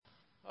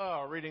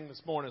reading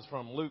this morning is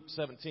from Luke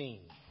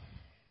 17.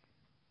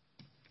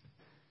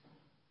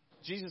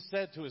 Jesus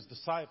said to his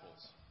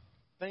disciples,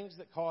 "Things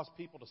that cause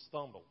people to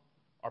stumble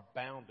are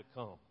bound to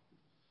come,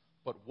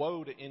 but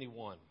woe to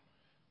anyone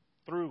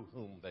through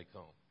whom they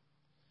come.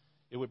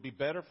 It would be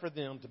better for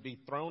them to be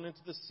thrown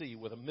into the sea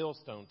with a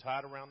millstone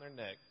tied around their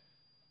neck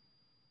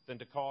than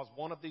to cause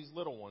one of these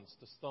little ones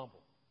to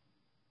stumble.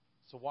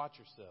 So watch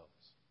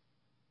yourselves.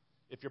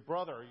 If your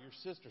brother or your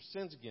sister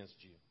sins against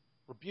you,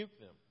 rebuke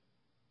them.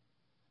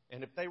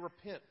 And if they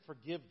repent,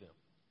 forgive them.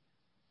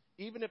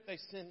 Even if they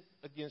sin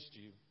against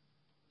you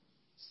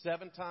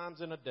 7 times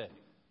in a day,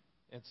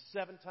 and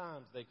 7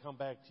 times they come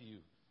back to you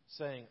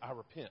saying, 'I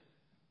repent,'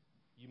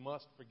 you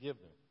must forgive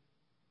them."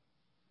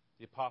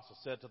 The apostle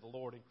said to the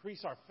Lord,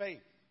 "Increase our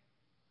faith."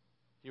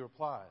 He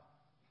replied,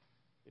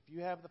 "If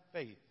you have the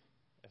faith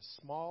as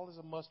small as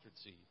a mustard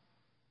seed,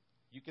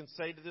 you can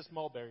say to this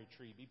mulberry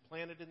tree, 'Be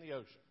planted in the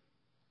ocean,'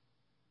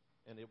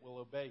 and it will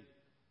obey you."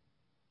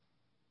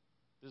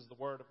 This is the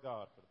word of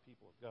God for the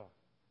people of God.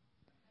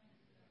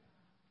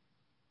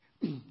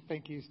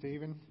 Thank you,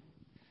 Stephen.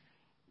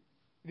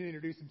 He didn't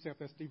introduce himself.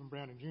 That's Stephen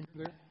Brown Jr.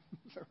 there.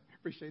 So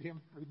appreciate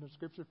him reading the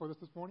scripture for us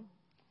this morning.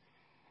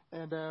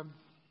 And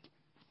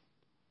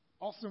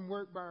awesome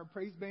work by our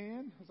praise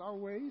band, as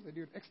always. They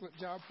do an excellent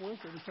job for us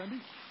every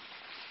Sunday.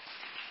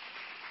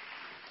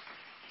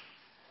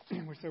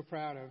 And we're so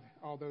proud of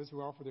all those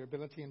who offer their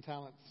ability and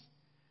talents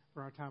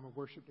for our time of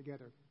worship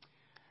together.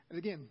 And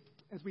again,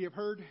 as we have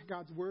heard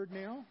God's word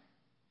now,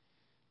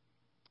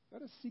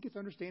 let us seek its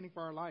understanding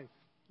for our life.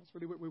 That's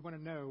really what we want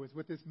to know, is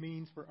what this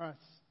means for us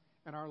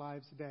and our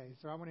lives today.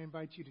 So I want to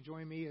invite you to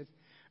join me as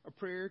a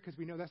prayer, because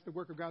we know that's the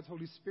work of God's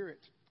Holy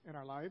Spirit in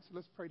our lives. So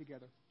let's pray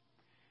together.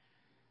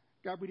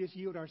 God, we just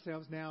yield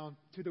ourselves now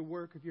to the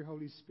work of your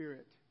Holy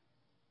Spirit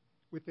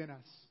within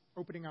us,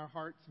 opening our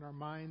hearts and our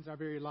minds, our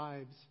very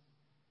lives,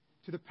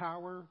 to the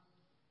power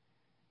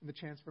and the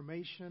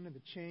transformation and the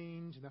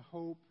change and the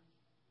hope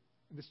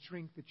and the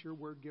strength that your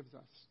word gives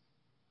us.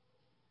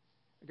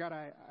 God,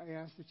 I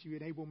ask that you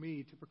enable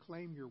me to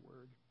proclaim your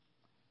word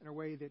in a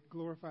way that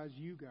glorifies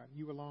you, God,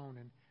 you alone,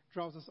 and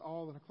draws us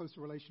all in a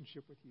closer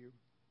relationship with you.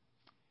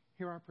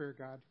 Hear our prayer,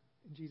 God.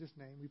 In Jesus'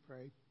 name we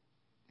pray.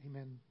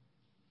 Amen.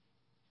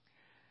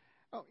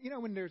 Oh,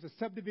 when there's a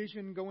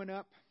subdivision going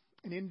up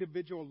and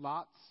individual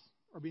lots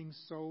are being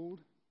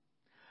sold,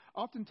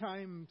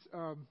 oftentimes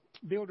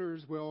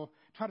builders will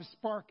try to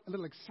spark a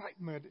little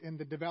excitement in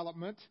the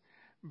development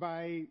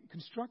by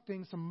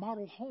constructing some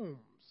model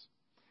homes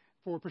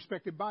for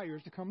prospective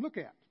buyers to come look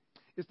at.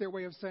 It's their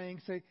way of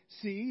saying,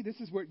 see, this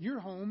is what your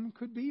home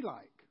could be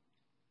like.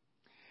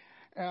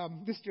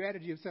 This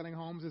strategy of selling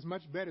homes is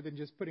much better than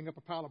just putting up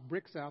a pile of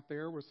bricks out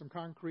there with some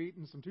concrete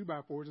and some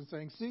 2x4s and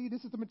saying, see,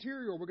 this is the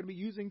material we're going to be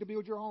using to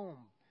build your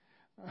home.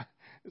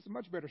 It's a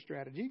much better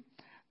strategy.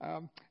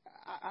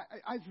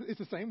 It's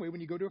the same way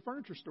when you go to a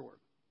furniture store.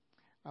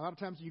 A lot of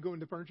times when you go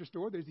into the furniture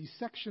store, there's these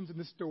sections in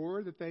the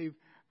store that they've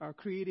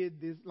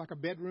created this, like a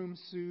bedroom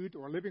suite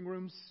or a living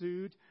room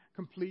suite,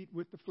 complete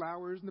with the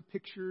flowers and the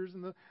pictures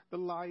and the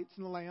lights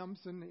and the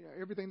lamps and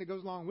everything that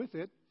goes along with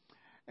it.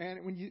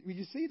 And when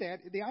you see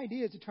that, the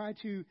idea is to try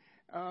to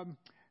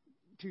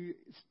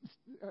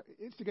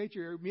instigate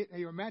your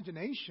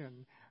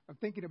imagination of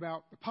thinking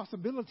about the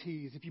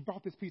possibilities. If you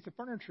bought this piece of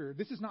furniture,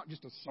 this is not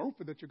just a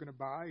sofa that you're going to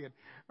buy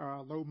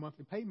at low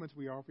monthly payments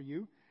we offer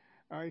you.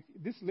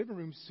 This living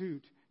room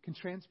suite can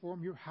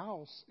transform your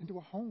house into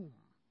a home.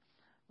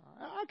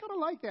 I kind of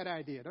like that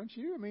idea, don't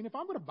you? I mean, if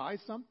I'm going to buy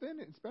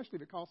something, especially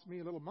if it costs me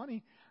a little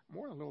money,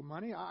 more than a little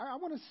money, I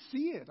want to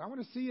see it. I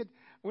want to see it,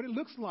 what it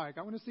looks like.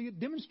 I want to see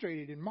it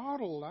demonstrated and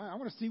modeled. I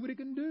want to see what it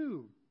can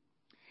do.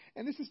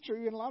 And this is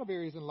true in a lot of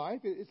areas in life.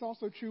 It's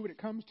also true when it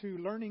comes to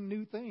learning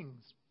new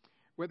things,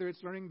 whether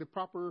it's learning the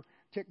proper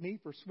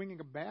technique for swinging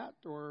a bat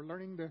or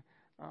learning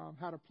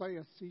how to play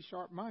a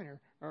C-sharp minor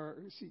or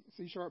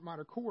C-sharp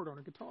minor chord on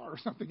a guitar or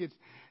something.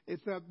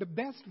 It's the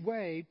best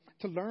way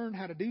to learn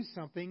how to do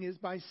something is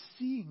by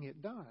seeing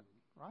it done,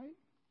 right?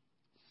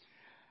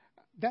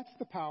 That's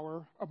the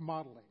power of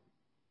modeling.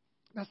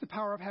 That's the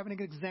power of having an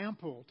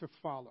example to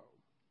follow.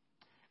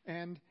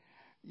 And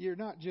you're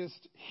not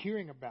just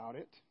hearing about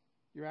it,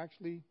 you're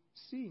actually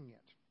seeing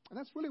it. And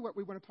that's really what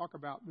we want to talk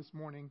about this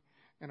morning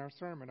in our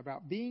sermon,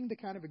 about being the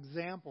kind of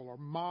example or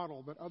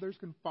model that others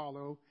can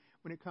follow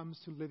when it comes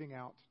to living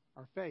out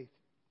our faith.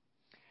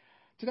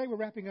 Today we're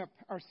wrapping up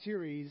our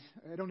series,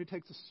 It Only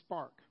Takes a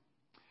Spark.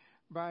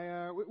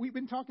 We've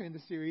been talking in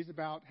this series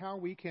about how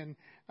we can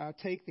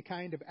take the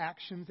kind of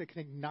actions that can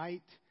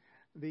ignite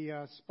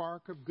the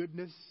spark of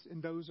goodness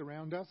in those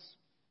around us,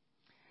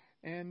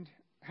 and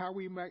how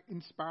we might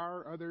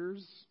inspire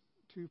others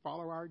to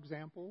follow our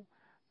example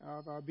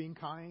of being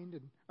kind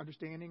and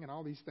understanding and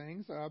all these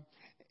things.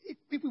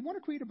 If we want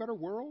to create a better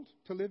world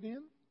to live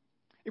in,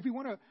 if we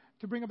want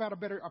to bring about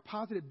a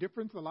positive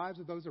difference in the lives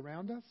of those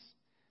around us,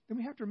 then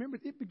we have to remember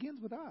it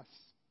begins with us.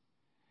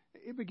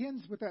 It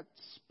begins with that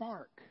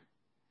spark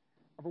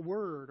of a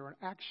word or an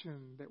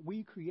action that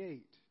we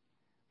create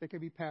that can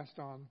be passed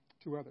on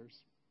to others.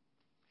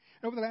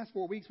 Over the last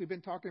 4 weeks, we've been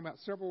talking about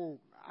several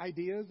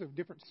ideas of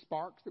different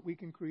sparks that we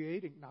can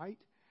create, ignite.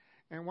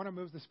 And one of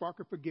them is the spark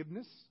of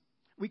forgiveness.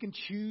 We can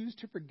choose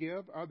to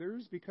forgive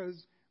others because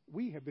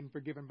we have been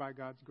forgiven by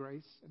God's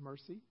grace and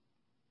mercy.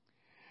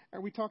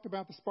 And we talked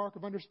about the spark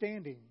of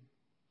understanding.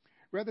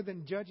 Rather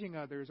than judging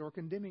others or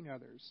condemning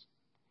others,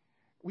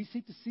 we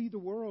seek to see the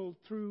world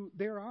through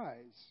their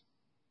eyes.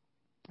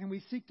 And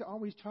we seek to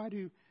always try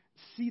to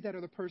see that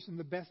other person in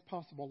the best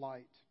possible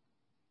light,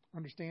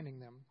 understanding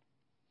them.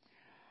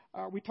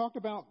 We talked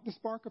about the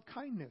spark of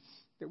kindness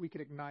that we could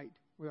ignite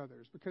with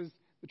others, because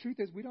the truth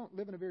is we don't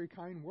live in a very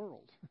kind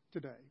world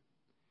today.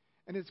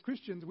 And as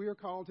Christians, we are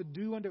called to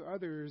do unto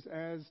others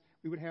as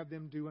we would have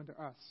them do unto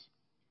us.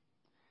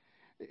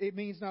 It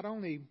means not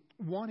only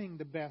wanting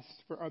the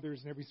best for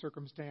others in every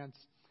circumstance,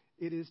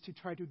 it is to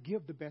try to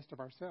give the best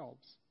of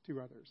ourselves to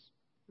others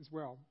as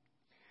well.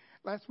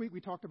 Last week we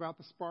talked about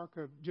the spark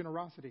of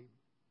generosity.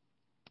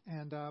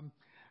 And,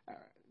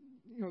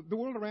 the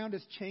world around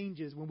us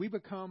changes when we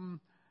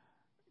become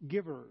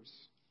givers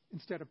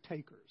instead of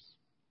takers.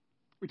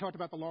 We talked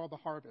about the law of the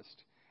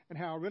harvest and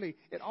how really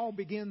it all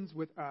begins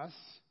with us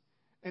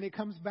and it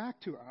comes back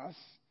to us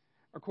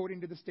according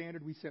to the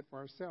standard we set for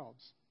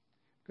ourselves.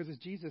 Because as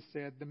Jesus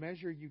said, the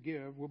measure you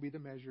give will be the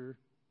measure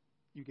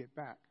you get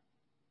back.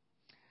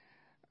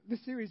 This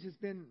series has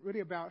been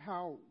really about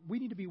how we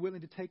need to be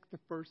willing to take the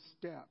first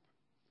step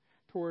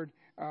toward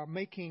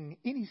making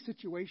any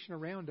situation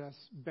around us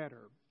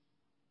better.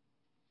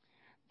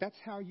 That's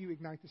how you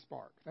ignite the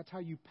spark. That's how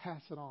you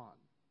pass it on.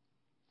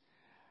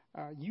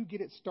 You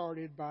get it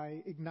started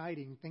by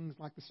igniting things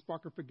like the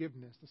spark of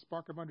forgiveness, the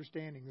spark of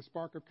understanding, the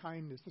spark of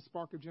kindness, the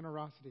spark of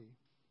generosity.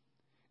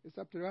 It's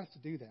up to us to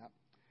do that.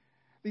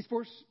 These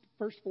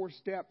first 4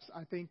 steps,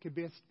 I think, could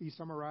best be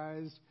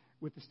summarized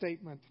with the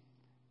statement,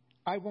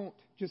 I won't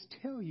just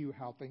tell you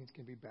how things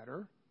can be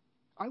better.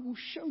 I will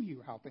show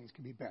you how things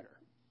can be better.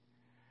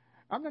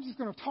 I'm not just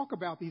going to talk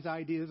about these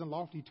ideas in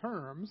lofty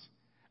terms.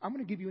 I'm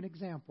going to give you an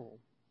example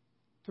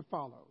to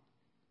follow,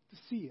 to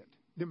see it,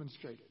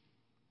 demonstrated.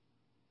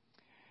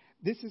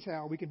 This is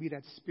how we can be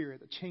that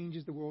spirit that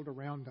changes the world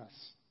around us.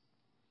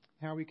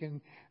 How we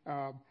can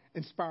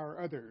inspire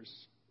others,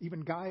 even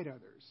guide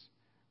others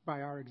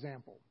by our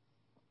example.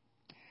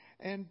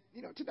 And,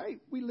 today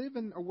we live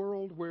in a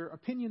world where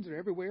opinions are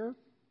everywhere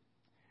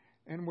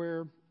and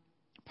where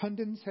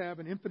pundits have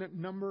an infinite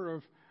number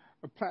of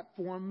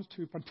platforms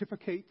to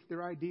pontificate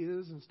their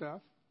ideas and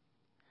stuff.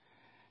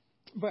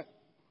 But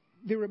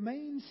there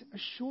remains a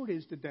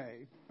shortage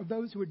today of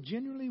those who are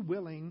genuinely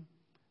willing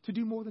to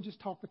do more than just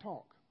talk the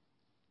talk.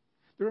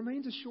 There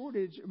remains a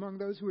shortage among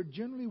those who are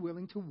genuinely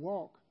willing to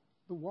walk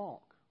the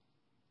walk.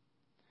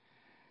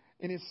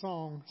 In his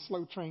song,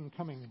 Slow Train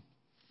Coming,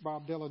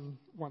 Bob Dylan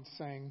once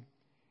sang,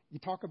 you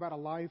talk about a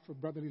life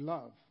of brotherly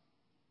love.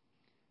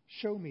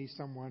 Show me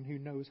someone who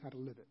knows how to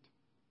live it.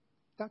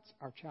 That's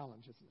our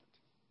challenge, isn't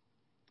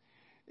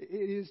it?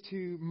 It is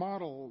to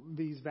model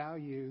these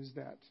values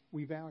that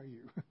we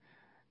value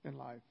in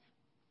life.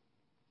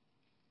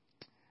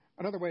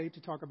 Another way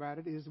to talk about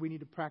it is we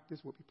need to practice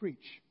what we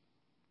preach.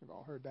 We've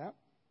all heard that.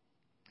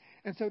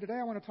 And so today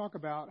I want to talk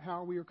about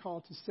how we are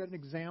called to set an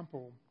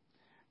example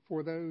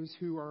for those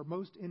who are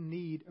most in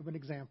need of an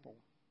example,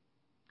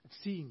 of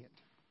seeing it.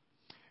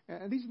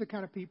 And these are the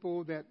kind of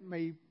people that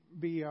may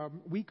be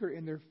weaker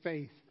in their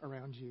faith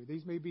around you.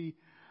 These may be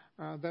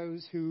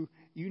those who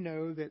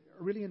that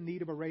are really in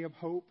need of a ray of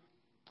hope,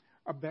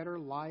 a better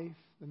life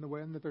than the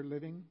one that they're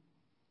living.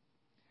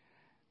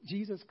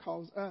 Jesus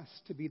calls us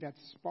to be that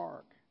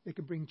spark that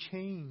can bring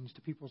change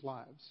to people's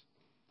lives.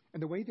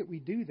 And the way that we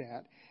do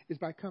that is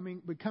by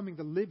becoming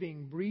the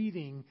living,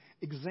 breathing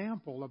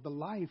example of the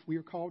life we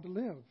are called to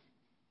live.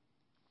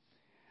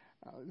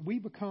 We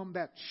become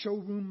that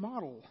showroom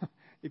model,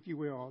 if you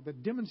will,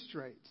 that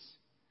demonstrates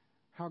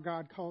how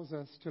God calls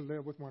us to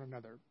live with one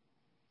another.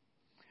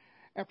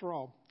 After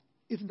all,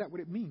 isn't that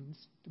what it means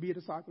to be a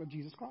disciple of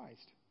Jesus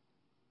Christ?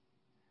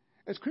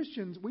 As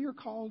Christians, we are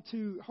called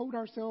to hold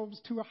ourselves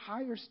to a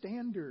higher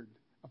standard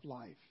of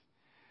life.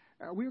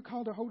 We are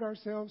called to hold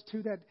ourselves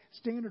to that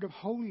standard of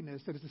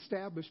holiness that is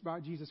established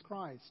by Jesus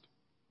Christ.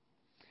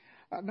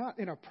 Not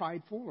in a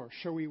prideful or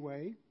showy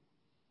way,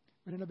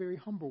 but in a very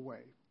humble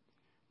way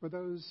for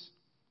those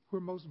who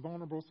are most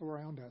vulnerable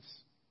around us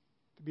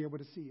to be able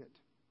to see it,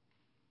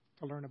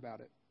 to learn about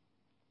it.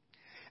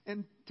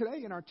 And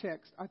today in our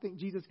text, I think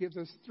Jesus gives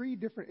us 3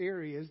 different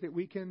areas that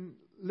we can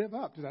live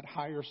up to that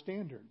higher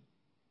standard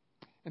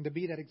and to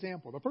be that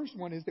example. The first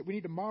one is that we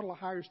need to model a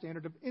higher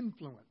standard of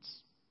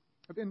influence.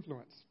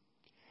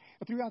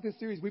 Throughout this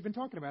series, we've been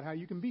talking about how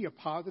you can be a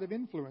positive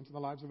influence in the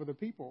lives of other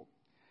people.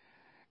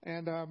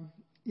 And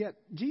yet,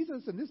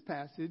 Jesus in this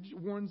passage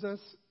warns us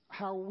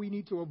how we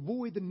need to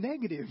avoid the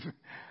negative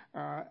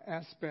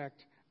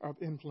aspect of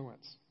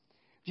influence.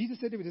 Jesus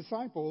said to his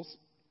disciples,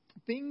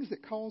 things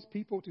that cause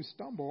people to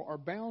stumble are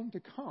bound to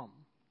come,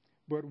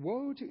 but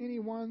woe to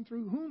anyone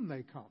through whom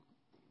they come.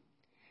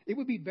 It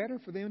would be better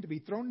for them to be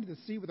thrown into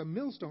the sea with a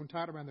millstone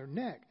tied around their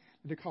neck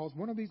than to cause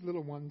one of these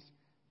little ones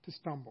to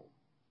stumble.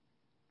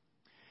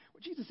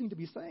 what Jesus seemed to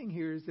be saying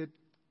here is that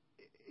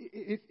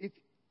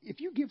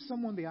if you give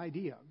someone the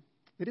idea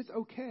that it's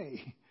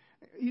okay,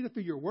 either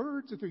through your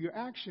words or through your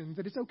actions,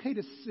 that it's okay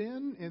to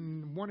sin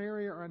in one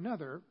area or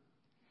another,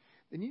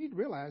 then you need to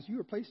realize you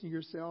are placing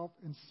yourself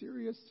in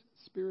serious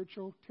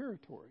spiritual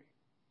territory.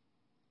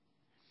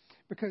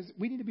 Because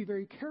we need to be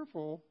very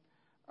careful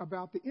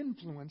about the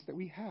influence that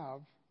we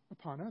have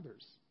upon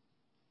others.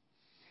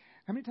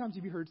 How many times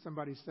have you heard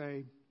somebody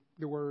say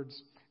the words,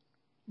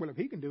 well, if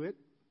he can do it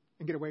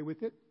and get away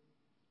with it,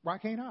 why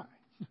can't I?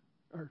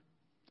 Or,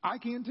 I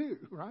can too,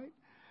 right?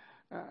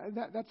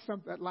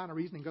 That line of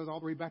reasoning goes all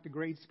the way back to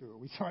grade school.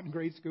 We saw it in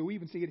grade school. We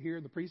even see it here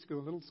in the preschool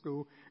and little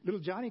school. Little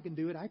Johnny can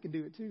do it. I can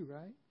do it too,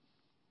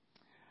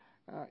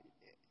 right?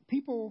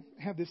 People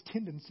have this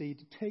tendency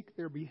to take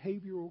their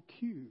behavioral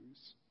cues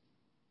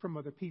from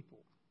other people,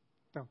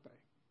 don't they?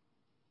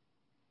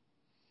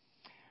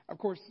 Of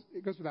course,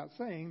 it goes without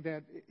saying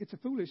that it's a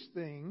foolish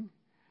thing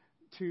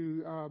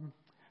to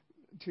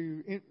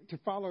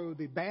follow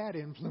the bad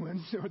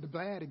influence or the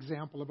bad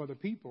example of other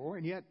people,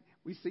 and yet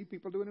we see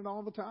people doing it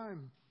all the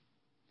time.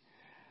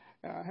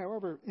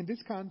 However, in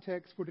this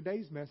context for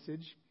today's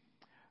message,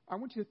 I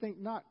want you to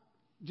think not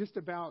just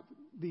about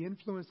the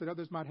influence that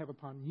others might have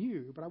upon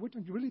you, but I want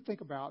you to really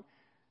think about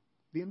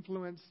the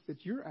influence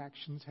that your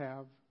actions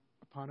have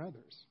upon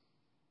others.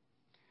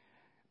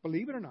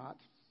 Believe it or not,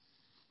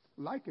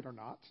 like it or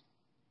not,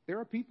 there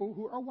are people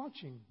who are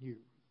watching you.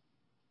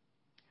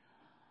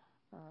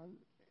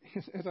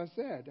 As I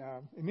said,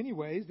 in many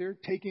ways, they're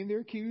taking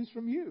their cues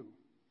from you,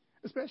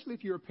 especially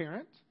if you're a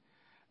parent.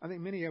 I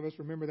think many of us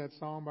remember that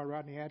song by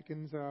Rodney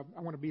Atkins, I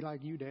Want to Be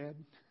Like You, Dad.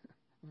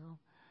 You know,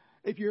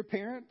 if you're a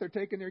parent, they're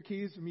taking their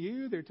cues from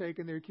you. They're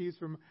taking their cues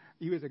from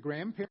you as a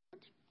grandparent.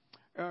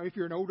 If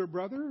you're an older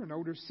brother, an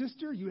older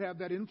sister, you have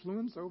that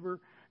influence over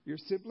your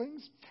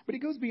siblings. But it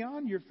goes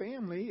beyond your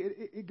family.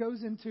 It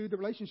goes into the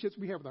relationships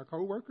we have with our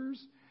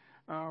coworkers,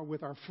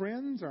 with our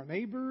friends, our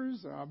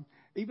neighbors,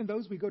 even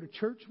those we go to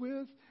church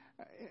with,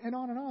 and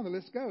on the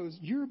list goes.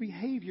 Your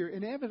behavior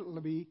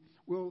inevitably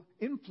will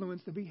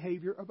influence the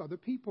behavior of other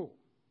people.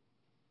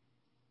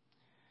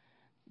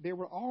 There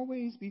will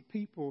always be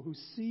people who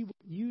see what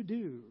you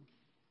do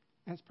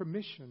as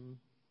permission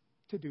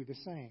to do the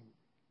same.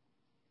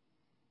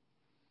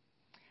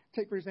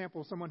 Take, for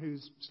example, someone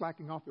who's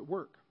slacking off at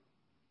work,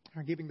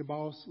 or giving the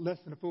boss less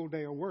than a full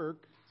day of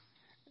work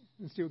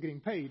and still getting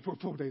paid for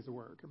full days of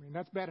work. I mean,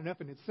 that's bad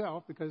enough in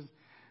itself because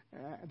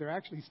they're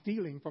actually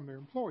stealing from their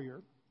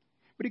employer.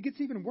 But it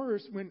gets even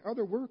worse when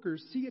other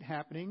workers see it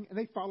happening and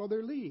they follow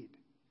their lead.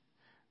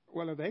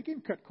 Well, if they can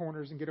cut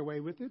corners and get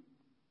away with it,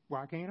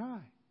 why can't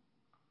I?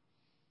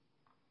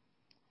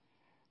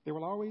 There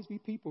will always be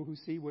people who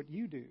see what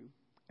you do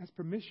as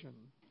permission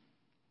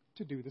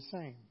to do the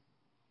same.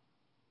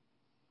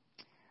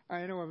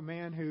 I know of a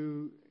man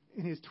who,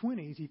 in his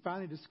 20s, he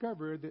finally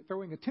discovered that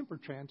throwing a temper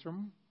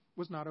tantrum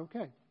was not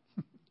okay.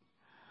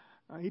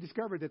 He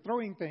discovered that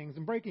throwing things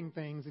and breaking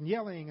things and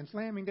yelling and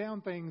slamming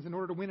down things in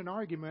order to win an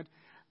argument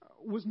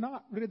was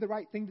not really the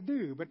right thing to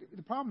do. But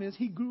the problem is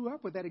he grew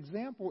up with that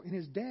example in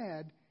his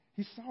dad.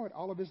 He saw it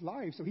all of his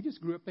life. So he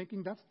just grew up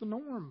thinking that's the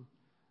norm.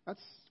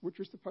 That's what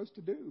you're supposed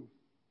to do.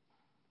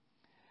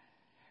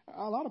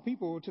 A lot of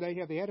people today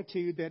have the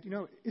attitude that,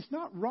 it's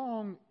not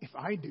wrong if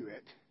I do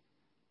it.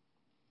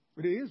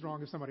 But it is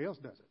wrong if somebody else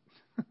does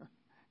it.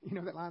 You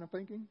know that line of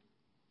thinking?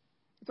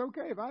 It's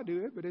okay if I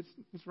do it, but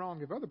it's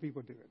wrong if other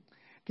people do it.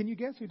 Can you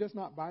guess who does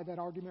not buy that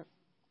argument?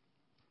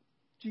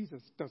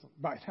 Jesus doesn't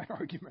buy that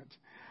argument.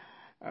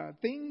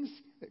 Things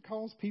that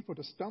cause people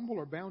to stumble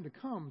are bound to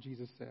come,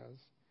 Jesus says,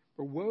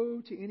 but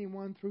woe to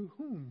anyone through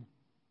whom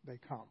they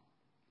come.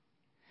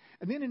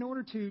 And then in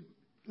order to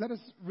let us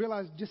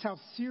realize just how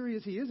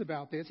serious he is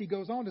about this, he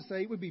goes on to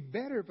say it would be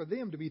better for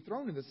them to be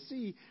thrown in the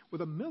sea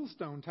with a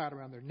millstone tied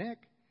around their neck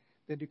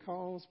than to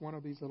cause one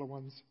of these little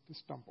ones to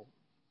stumble.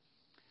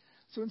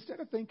 So instead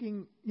of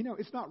thinking,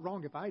 it's not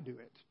wrong if I do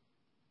it,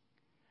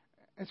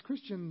 as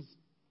Christians,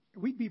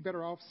 we'd be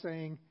better off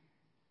saying,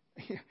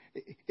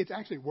 it's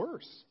actually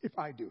worse if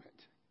I do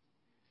it.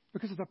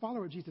 Because as a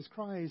follower of Jesus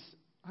Christ,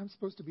 I'm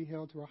supposed to be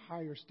held to a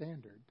higher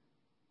standard.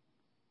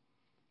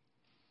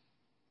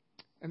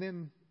 And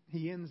then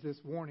he ends this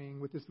warning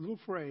with this little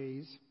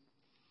phrase,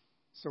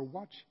 so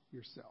watch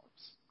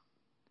yourselves.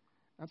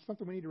 That's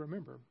something we need to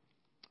remember.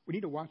 We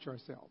need to watch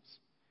ourselves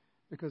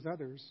because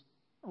others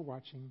are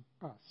watching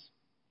us.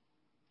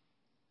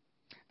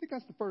 I think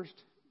that's the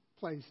first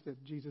place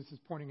that Jesus is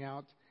pointing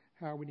out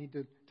how we need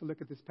to look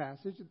at this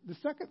passage. The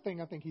second thing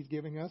I think he's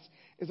giving us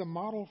is a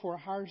model for a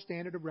higher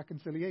standard of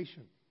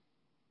reconciliation.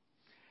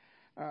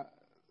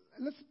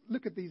 Let's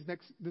look at this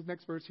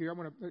next verse here.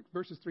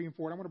 Verses 3 and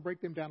 4. I want to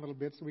break them down a little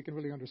bit so we can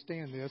really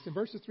understand this. In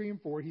verses 3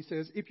 and 4, he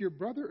says, if your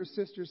brother or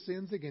sister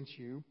sins against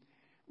you,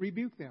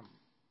 rebuke them.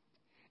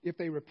 If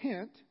they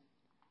repent,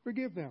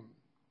 forgive them.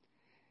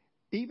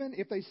 Even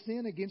if they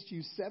sin against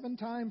you 7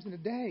 times in a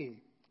day,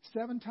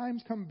 7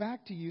 times come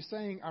back to you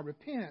saying, I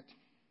repent,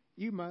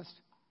 you must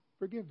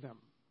forgive them.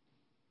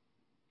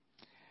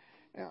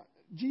 Now,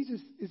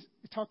 Jesus is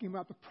talking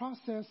about the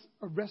process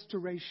of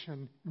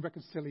restoration and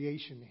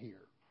reconciliation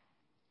here.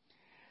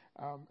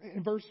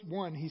 In verse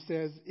 1, he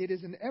says, it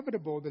is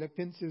inevitable that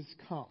offenses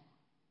come.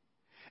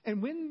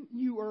 And when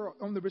you are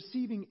on the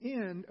receiving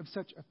end of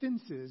such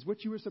offenses,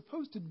 what you are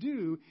supposed to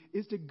do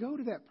is to go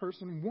to that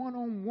person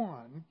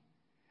one-on-one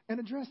and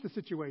address the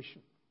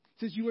situation. It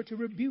says you are to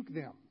rebuke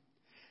them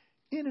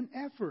in an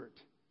effort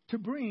to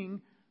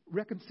bring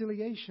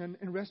reconciliation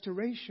and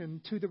restoration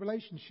to the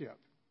relationship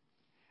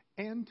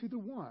and to the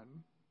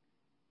one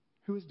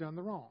who has done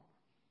the wrong.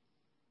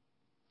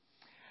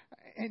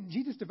 And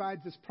Jesus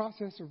divides this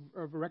process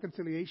of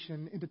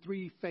reconciliation into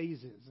 3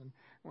 phases. And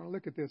I want to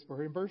look at this for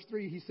you. In verse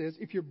 3, he says,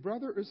 if your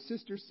brother or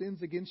sister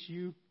sins against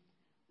you,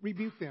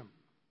 rebuke them.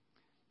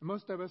 And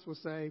most of us will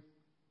say,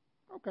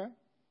 okay,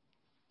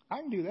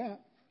 I can do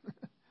that.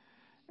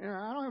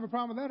 I don't have a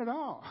problem with that at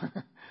all.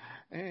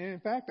 And in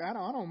fact, I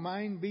don't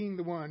mind being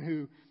the one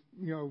who,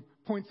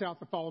 points out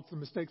the faults and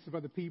mistakes of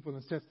other people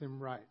and sets them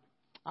right.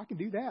 I can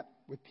do that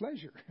with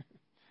pleasure.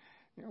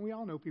 We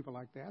all know people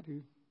like that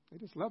who they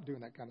just love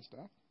doing that kind of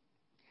stuff.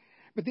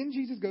 But then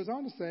Jesus goes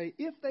on to say,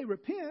 if they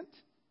repent,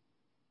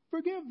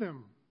 forgive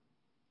them.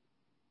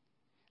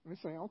 And we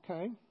say,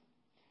 okay,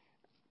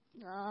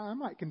 I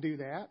might can do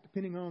that,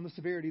 depending on the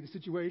severity of the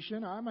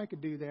situation. I might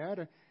can do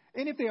that.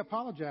 And if they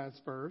apologize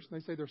first,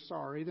 and they say they're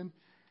sorry, then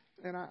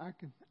I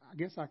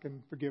guess I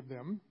can forgive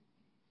them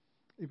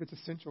if it's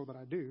essential that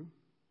I do.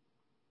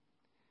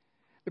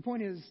 The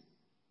point is,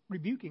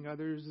 rebuking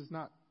others is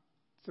not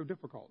so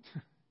difficult.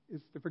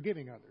 It's the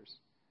forgiving others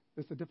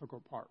that's the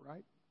difficult part,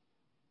 right?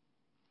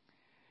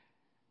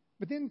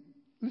 But then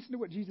listen to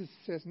what Jesus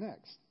says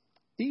next.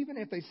 Even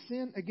if they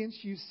sin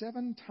against you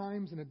 7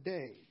 times in a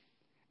day,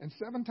 and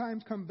 7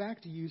 times come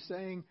back to you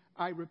saying,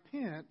 I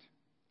repent,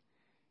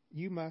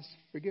 you must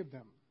forgive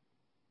them.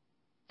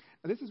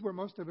 Now, this is where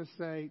most of us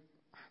say,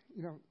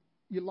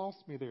 you lost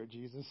me there,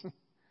 Jesus.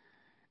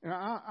 And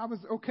I was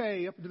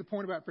okay up to the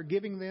point about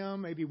forgiving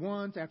them, maybe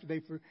once after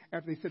they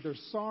said they're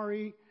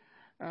sorry.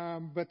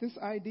 But this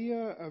idea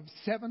of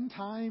 7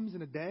 times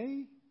in a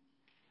day,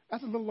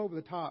 that's a little over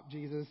the top,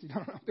 Jesus.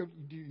 Are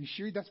you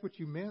sure that's what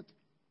you meant?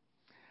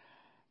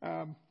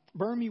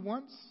 Burn me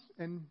once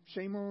and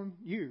shame on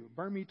you.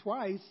 Burn me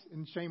twice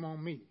and shame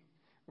on me.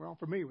 We're all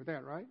familiar with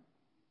that, right?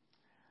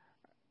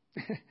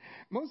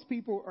 Most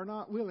people are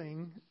not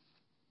willing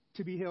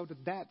to be held to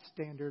that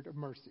standard of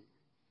mercy.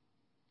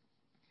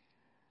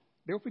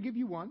 They'll forgive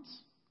you once,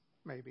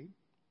 maybe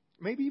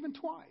even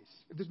twice,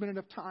 if there's been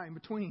enough time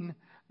between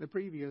the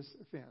previous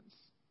offense.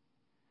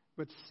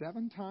 But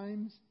 7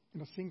 times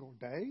in a single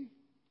day?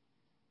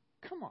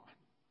 Come on.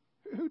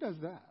 Who does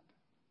that?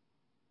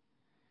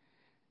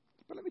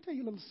 But let me tell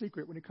you a little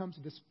secret when it comes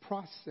to this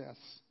process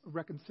of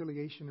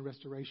reconciliation and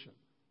restoration.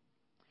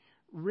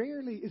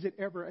 Rarely is it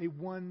ever a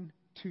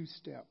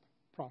 1-2-step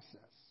process.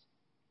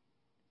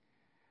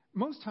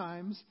 Most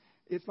times,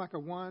 it's like a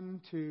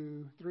 1,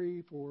 2,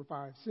 3, 4,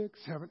 5, 6,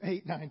 7,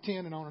 8, 9,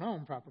 10, and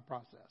on type of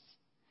process,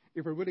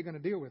 if we're really going to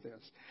deal with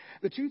this.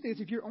 The truth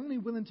is, if you're only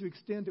willing to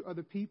extend to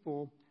other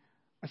people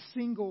a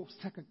single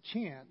second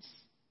chance,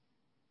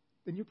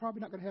 then you're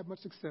probably not going to have much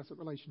success at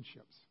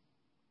relationships.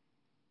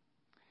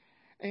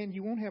 And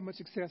you won't have much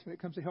success when it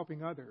comes to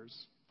helping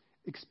others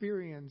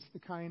experience the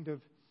kind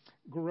of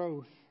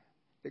growth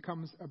that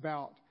comes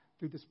about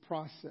through this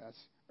process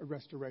of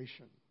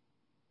restoration.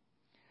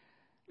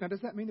 Now,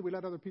 does that mean that we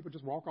let other people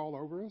just walk all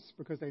over us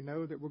because they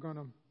know that we're going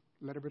to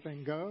let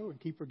everything go and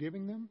keep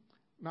forgiving them?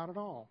 Not at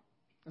all.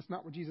 That's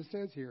not what Jesus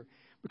says here.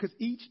 Because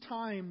each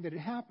time that it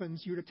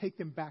happens, you're to take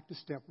them back to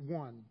step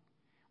 1,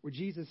 where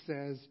Jesus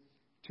says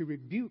to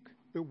rebuke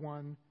the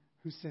one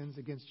who sins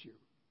against you.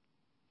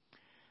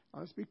 Now,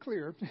 let's be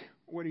clear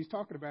what he's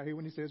talking about here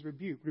when he says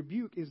rebuke.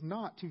 Rebuke is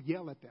not to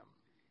yell at them.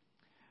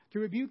 To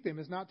rebuke them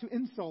is not to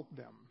insult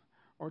them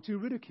or to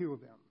ridicule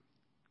them.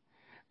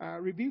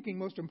 Rebuking,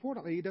 most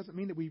importantly, it doesn't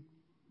mean that we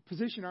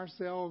position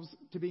ourselves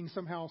to being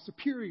somehow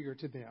superior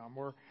to them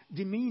or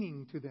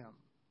demeaning to them.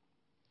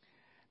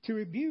 To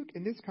rebuke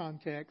in this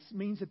context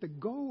means that the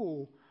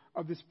goal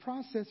of this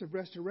process of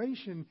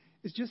restoration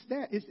is just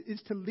that,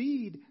 is to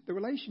lead the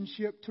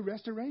relationship to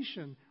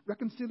restoration,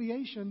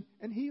 reconciliation,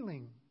 and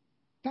healing.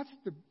 That's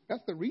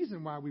the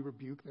reason why we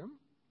rebuke them.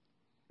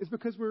 It's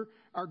because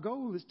our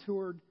goal is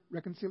toward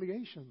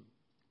reconciliation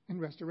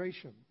and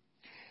restoration.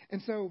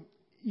 And so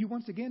you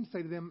once again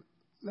say to them,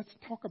 let's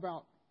talk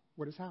about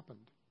what has happened.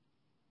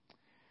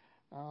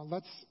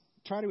 Let's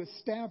try to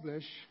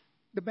establish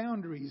the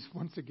boundaries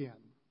once again.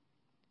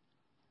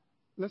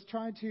 Let's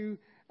try to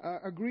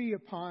agree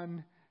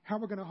upon how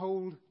we're going to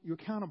hold you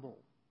accountable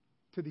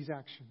to these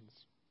actions.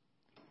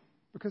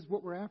 Because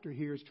what we're after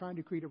here is trying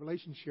to create a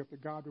relationship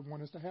that God would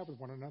want us to have with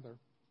one another.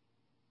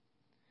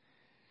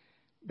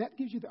 That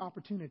gives you the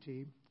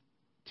opportunity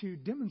to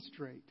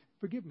demonstrate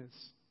forgiveness,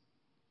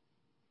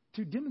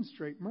 to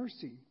demonstrate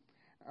mercy,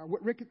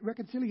 what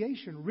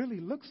reconciliation really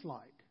looks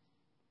like,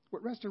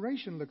 what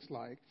restoration looks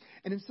like.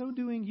 And in so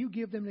doing, you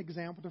give them an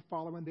example to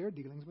follow in their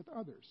dealings with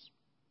others.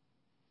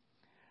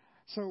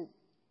 So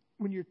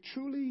when you're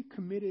truly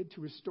committed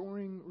to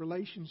restoring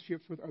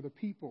relationships with other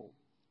people,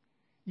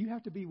 you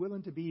have to be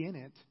willing to be in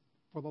it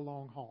for the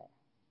long haul.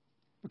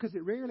 Because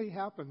it rarely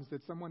happens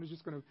that someone is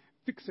just going to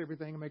fix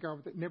everything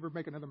and never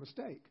make another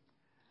mistake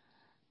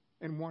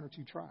in one or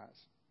two tries.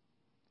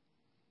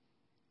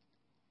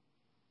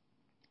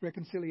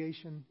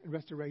 Reconciliation and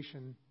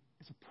restoration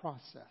is a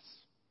process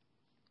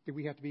that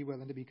we have to be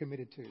willing to be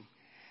committed to.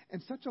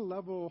 And such a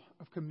level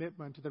of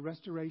commitment to the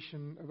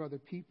restoration of other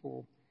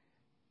people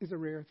is a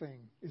rare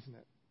thing, isn't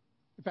it?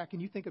 In fact, can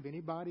you think of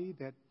anybody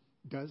that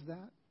does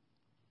that?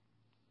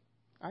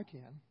 I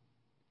can,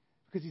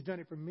 because he's done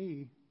it for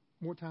me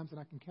more times than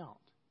I can count.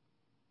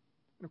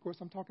 And of course,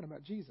 I'm talking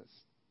about Jesus.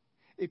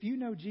 If you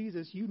know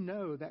Jesus, you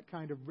know that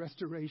kind of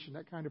restoration,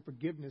 that kind of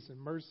forgiveness and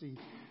mercy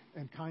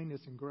and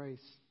kindness and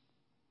grace.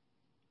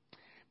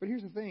 But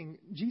here's the thing.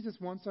 Jesus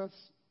wants us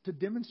to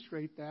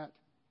demonstrate that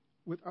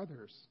with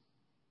others.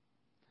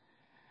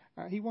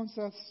 He wants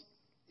us,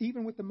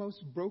 even with the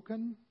most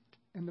broken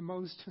and the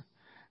most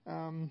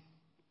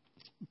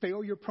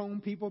failure-prone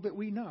people that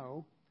we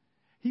know,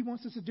 he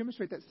wants us to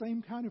demonstrate that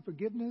same kind of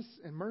forgiveness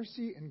and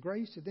mercy and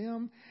grace to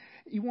them.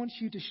 He wants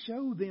you to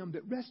show them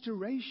that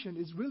restoration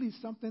is really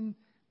something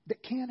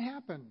that can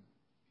happen.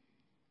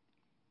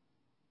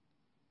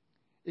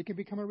 It can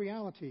become a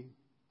reality.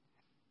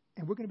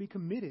 And we're going to be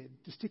committed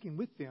to sticking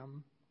with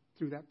them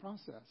through that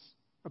process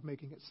of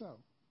making it so.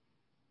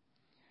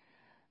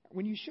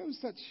 When you show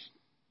such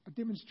a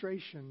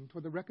demonstration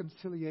toward the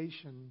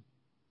reconciliation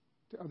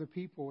to other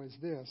people as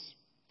this,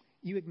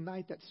 you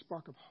ignite that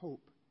spark of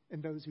hope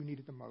in those who need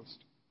it the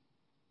most.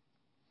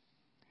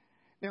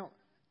 Now,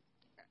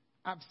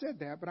 I've said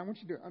that, but I want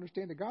you to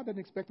understand that God doesn't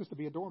expect us to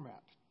be a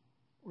doormat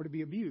or to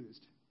be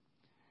abused.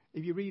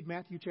 If you read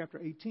Matthew chapter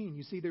 18,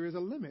 you see there is a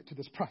limit to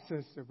this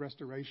process of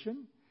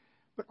restoration,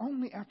 but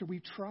only after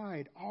we've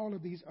tried all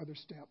of these other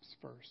steps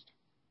first.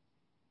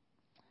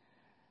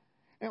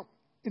 Now,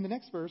 in the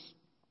next verse,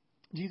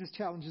 Jesus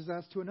challenges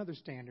us to another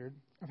standard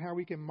of how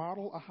we can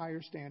model a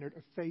higher standard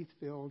of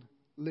faith-filled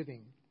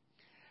living.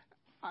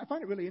 I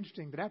find it really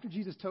interesting that after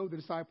Jesus told the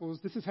disciples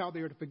this is how they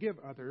are to forgive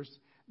others,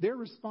 their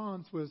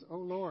response was, "Oh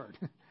Lord,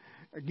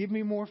 give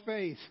me more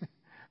faith.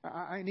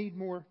 I need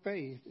more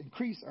faith.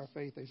 Increase our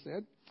faith," they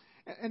said.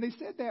 And they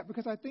said that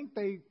because I think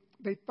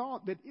they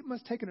thought that it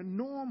must take an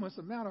enormous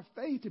amount of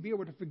faith to be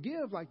able to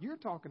forgive like you're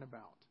talking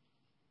about.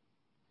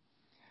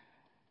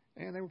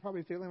 And they were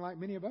probably feeling like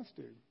many of us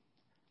do.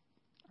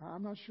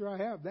 I'm not sure I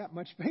have that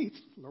much faith,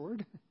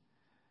 Lord.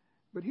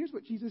 But here's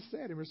what Jesus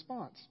said in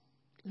response.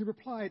 He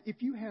replied,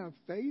 "If you have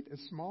faith as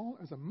small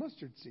as a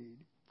mustard seed,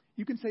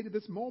 you can say to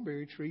this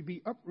mulberry tree,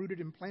 'Be uprooted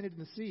and planted in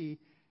the sea,'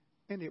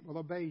 and it will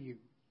obey you."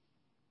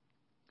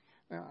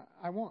 Now,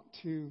 I want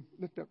to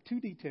lift up two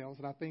details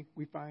that I think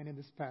we find in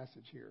this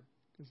passage here,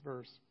 this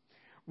verse.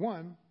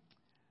 One,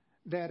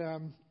 that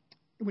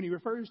when he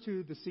refers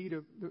to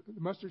the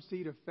mustard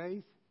seed of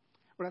faith,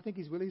 what I think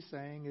he's really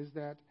saying is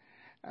that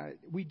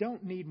we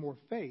don't need more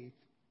faith.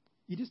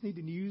 You just need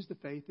to use the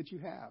faith that you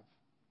have.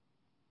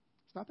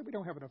 It's not that we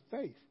don't have enough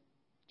faith.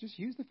 Just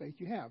use the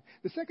faith you have.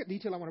 The second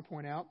detail I want to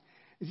point out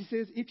is he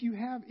says, if you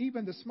have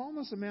even the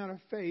smallest amount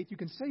of faith, you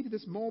can say to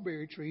this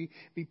mulberry tree,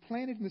 "Be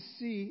planted in the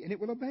sea," and it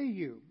will obey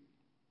you.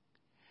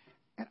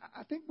 And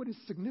I think what is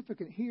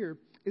significant here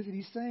is that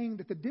he's saying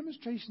that the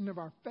demonstration of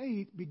our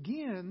faith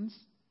begins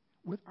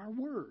with our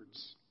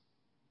words.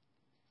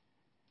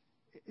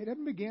 It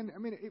doesn't begin,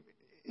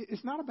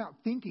 it's not about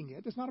thinking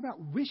it. It's not about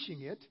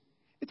wishing it.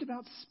 It's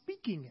about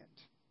speaking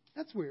it.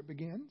 That's where it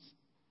begins.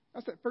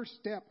 That's that first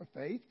step of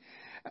faith.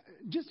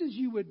 Just as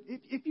you would,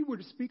 if you were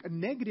to speak a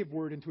negative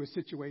word into a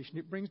situation,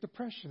 it brings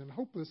depression and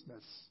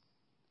hopelessness.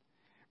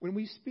 When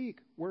we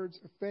speak words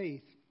of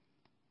faith,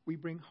 we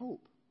bring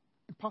hope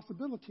and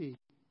possibility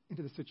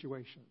into the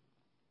situation.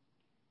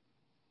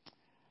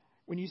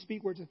 When you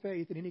speak words of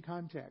faith in any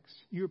context,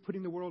 you are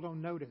putting the world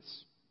on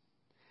notice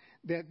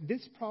that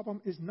this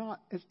problem is not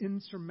as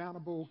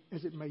insurmountable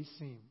as it may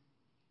seem.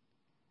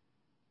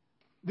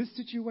 This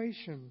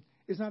situation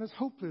is not as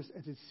hopeless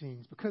as it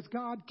seems, because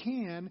God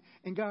can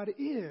and God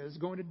is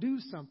going to do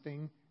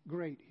something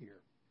great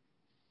here.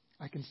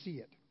 I can see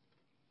it.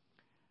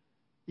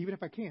 Even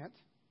if I can't,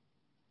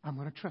 I'm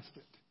going to trust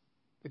it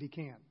that he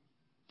can.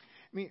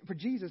 For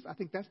Jesus, I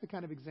think that's the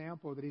kind of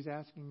example that he's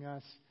asking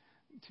us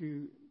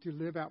to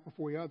live out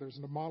before others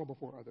and to model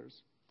before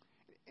others.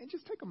 And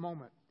just take a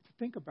moment to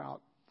think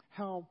about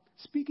how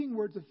speaking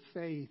words of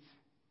faith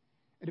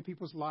into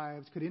people's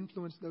lives could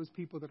influence those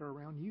people that are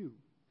around you.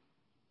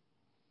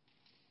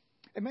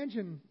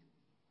 Imagine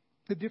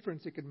the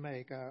difference it could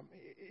make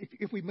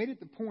if we made it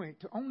the point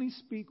to only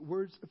speak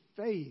words of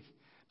faith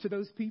to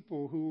those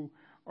people who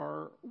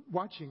are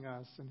watching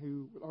us and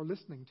who are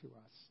listening to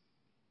us.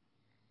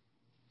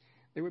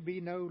 There would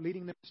be no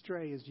leading them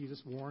astray, as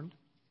Jesus warned.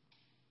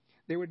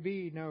 There would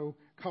be no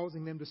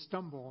causing them to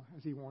stumble,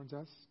 as he warns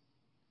us.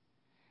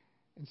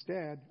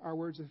 Instead, our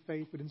words of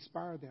faith would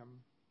inspire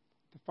them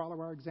to follow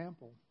our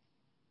example,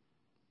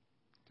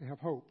 to have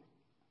hope.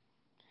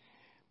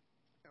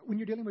 When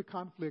you're dealing with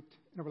conflict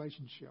in a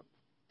relationship,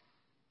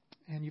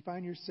 and you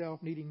find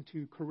yourself needing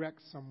to correct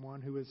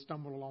someone who has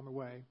stumbled along the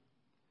way.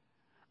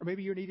 Or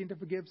maybe you're needing to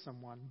forgive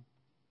someone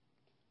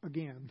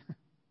again.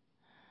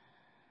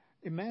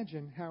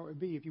 Imagine how it would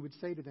be if you would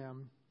say to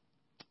them,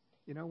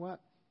 you know what?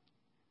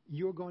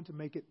 You're going to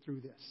make it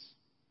through this.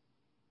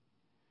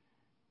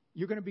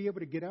 You're going to be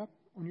able to get up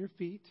on your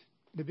feet,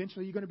 and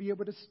eventually you're going to be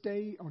able to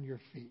stay on your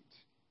feet.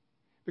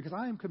 Because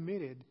I am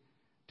committed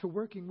to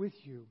working with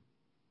you,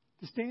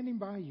 to standing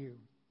by you,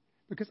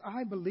 because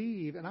I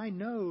believe and I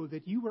know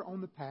that you are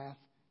on the path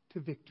to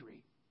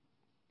victory.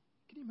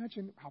 Can you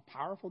imagine how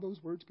powerful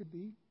those words could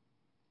be?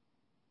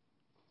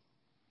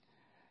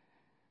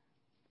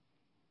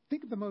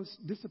 Think of the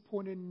most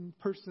disappointing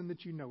person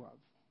that you know of,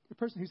 the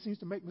person who seems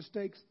to make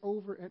mistakes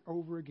over and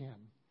over again.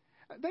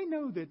 They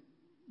know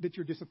that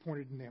you're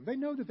disappointed in them. They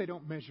know that they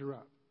don't measure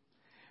up.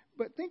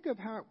 But think of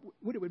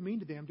what it would mean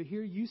to them to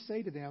hear you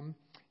say to them,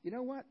 you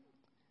know what?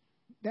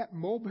 That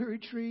mulberry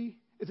tree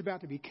is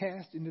about to be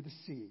cast into the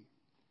sea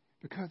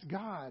because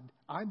God,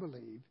 I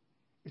believe,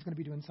 is going to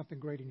be doing something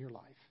great in your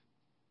life.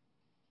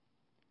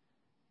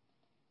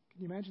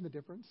 Can you imagine the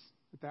difference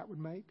that would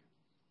make?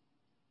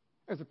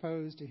 As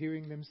opposed to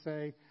hearing them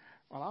say,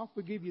 well, I'll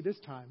forgive you this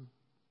time,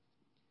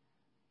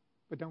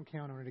 but don't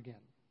count on it again.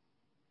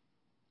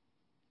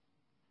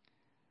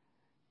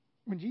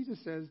 When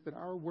Jesus says that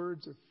our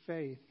words of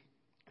faith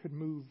could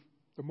move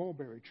the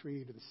mulberry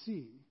tree into the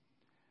sea,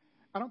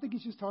 I don't think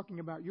he's just talking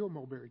about your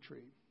mulberry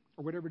tree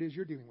or whatever it is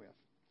you're dealing with.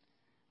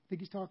 I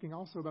think he's talking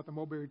also about the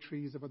mulberry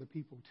trees of other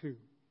people too.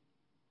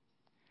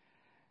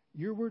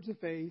 Your words of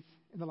faith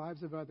in the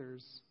lives of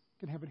others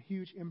can have a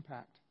huge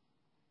impact.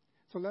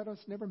 So let us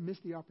never miss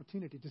the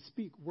opportunity to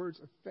speak words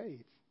of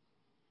faith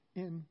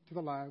into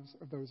the lives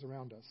of those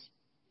around us.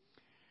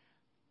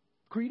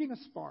 Creating a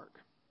spark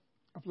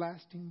of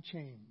lasting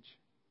change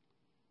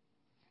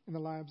in the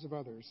lives of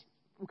others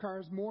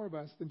requires more of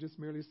us than just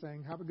merely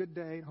saying, have a good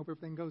day and hope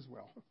everything goes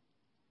well.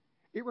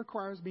 It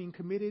requires being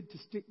committed to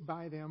stick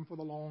by them for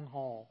the long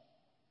haul,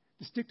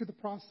 to stick to the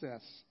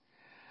process.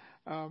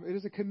 It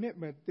is a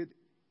commitment that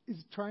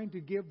is trying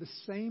to give the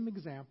same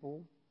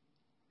example,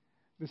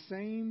 the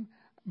same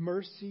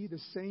mercy, the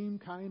same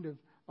kind of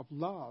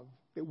love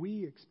that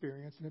we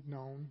experience and have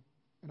known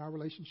in our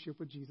relationship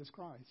with Jesus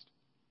Christ.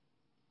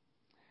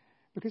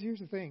 Because here's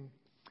the thing.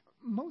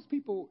 Most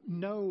people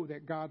know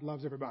that God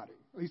loves everybody.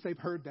 At least they've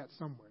heard that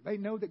somewhere. They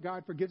know that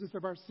God forgives us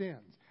of our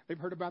sins. They've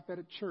heard about that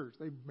at church.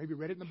 They've maybe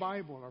read it in the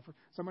Bible or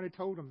somebody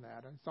told them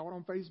that and saw it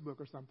on Facebook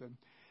or something.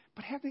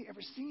 But have they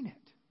ever seen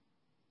it?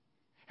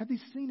 Have they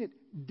seen it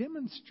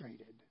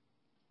demonstrated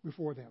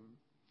before them?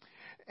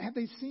 Have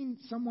they seen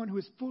someone who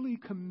is fully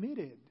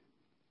committed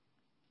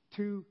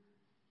to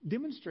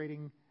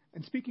demonstrating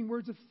and speaking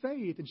words of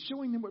faith and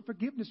showing them what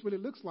forgiveness really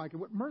looks like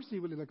and what mercy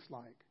really looks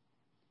like?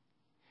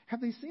 Have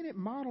they seen it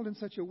modeled in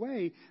such a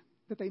way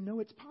that they know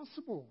it's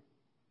possible?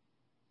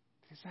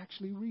 It's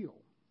actually real.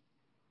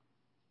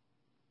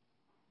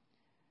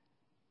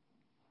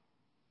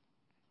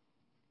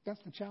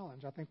 That's the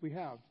challenge I think we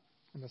have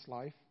in this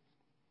life.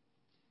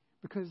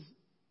 Because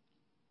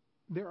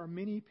there are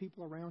many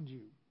people around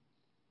you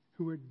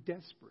who are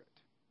desperate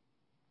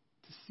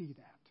to see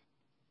that.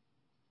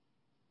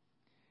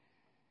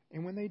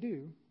 And when they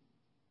do,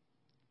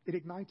 it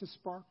ignites a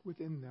spark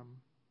within them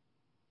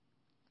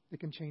that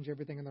can change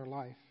everything in their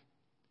life.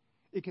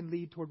 It can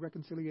lead toward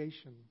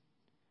reconciliation,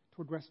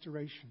 toward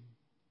restoration.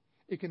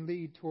 It can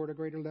lead toward a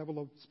greater level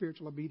of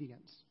spiritual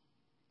obedience.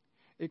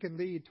 It can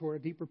lead toward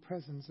a deeper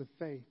presence of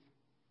faith.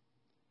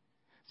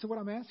 So what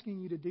I'm asking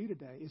you to do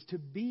today is to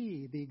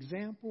be the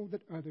example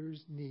that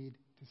others need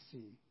to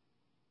see.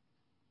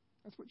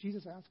 That's what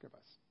Jesus asked of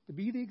us, to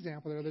be the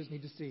example that others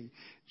need to see.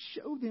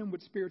 Show them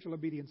what spiritual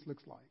obedience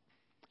looks like.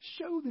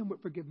 Show them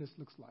what forgiveness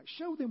looks like.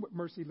 Show them what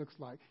mercy looks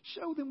like.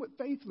 Show them what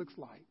faith looks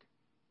like.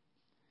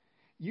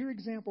 Your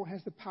example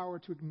has the power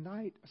to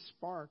ignite a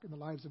spark in the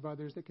lives of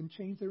others that can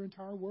change their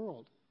entire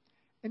world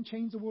and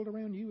change the world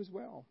around you as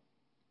well.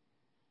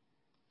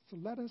 So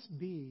let us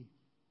be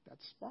that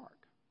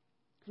spark.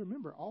 Because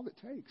remember, all it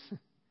takes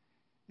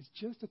is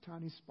just a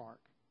tiny spark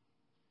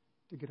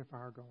to get a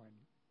fire going.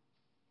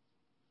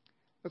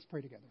 Let's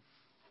pray together.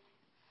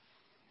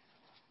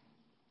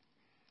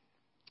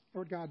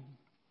 Lord God,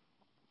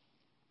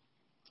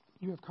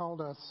 you have called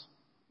us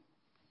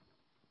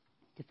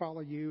to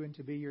follow you and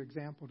to be your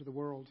example to the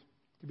world,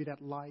 to be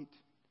that light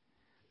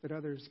that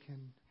others can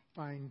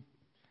find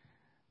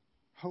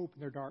hope in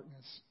their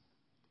darkness.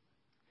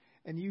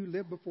 And you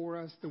live before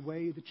us the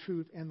way, the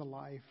truth, and the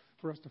life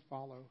for us to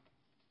follow.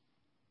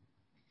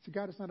 So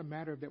God, it's not a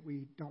matter that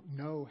we don't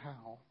know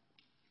how.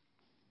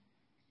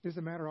 It is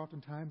a matter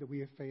oftentimes that we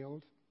have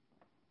failed.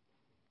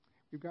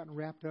 We've gotten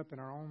wrapped up in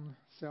our own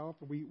self.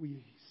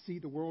 We see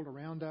the world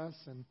around us,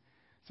 and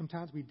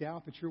sometimes we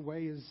doubt that your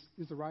way is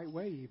the right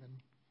way even.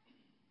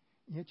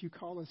 And yet you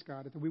call us,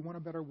 God, that we want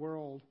a better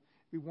world.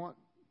 We want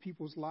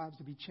people's lives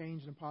to be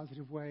changed in a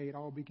positive way. It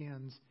all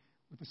begins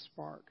with the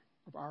spark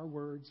of our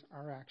words,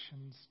 our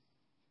actions.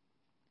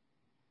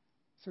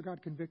 So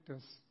God, convict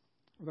us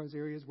of those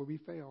areas where we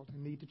failed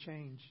and need to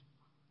change.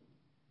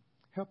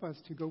 Help us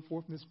to go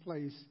forth in this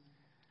place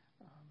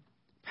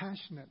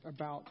passionate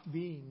about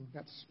being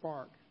that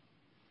spark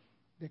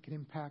that can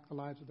impact the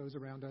lives of those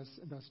around us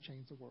and thus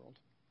change the world.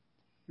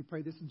 We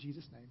pray this in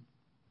Jesus' name.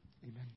 Amen.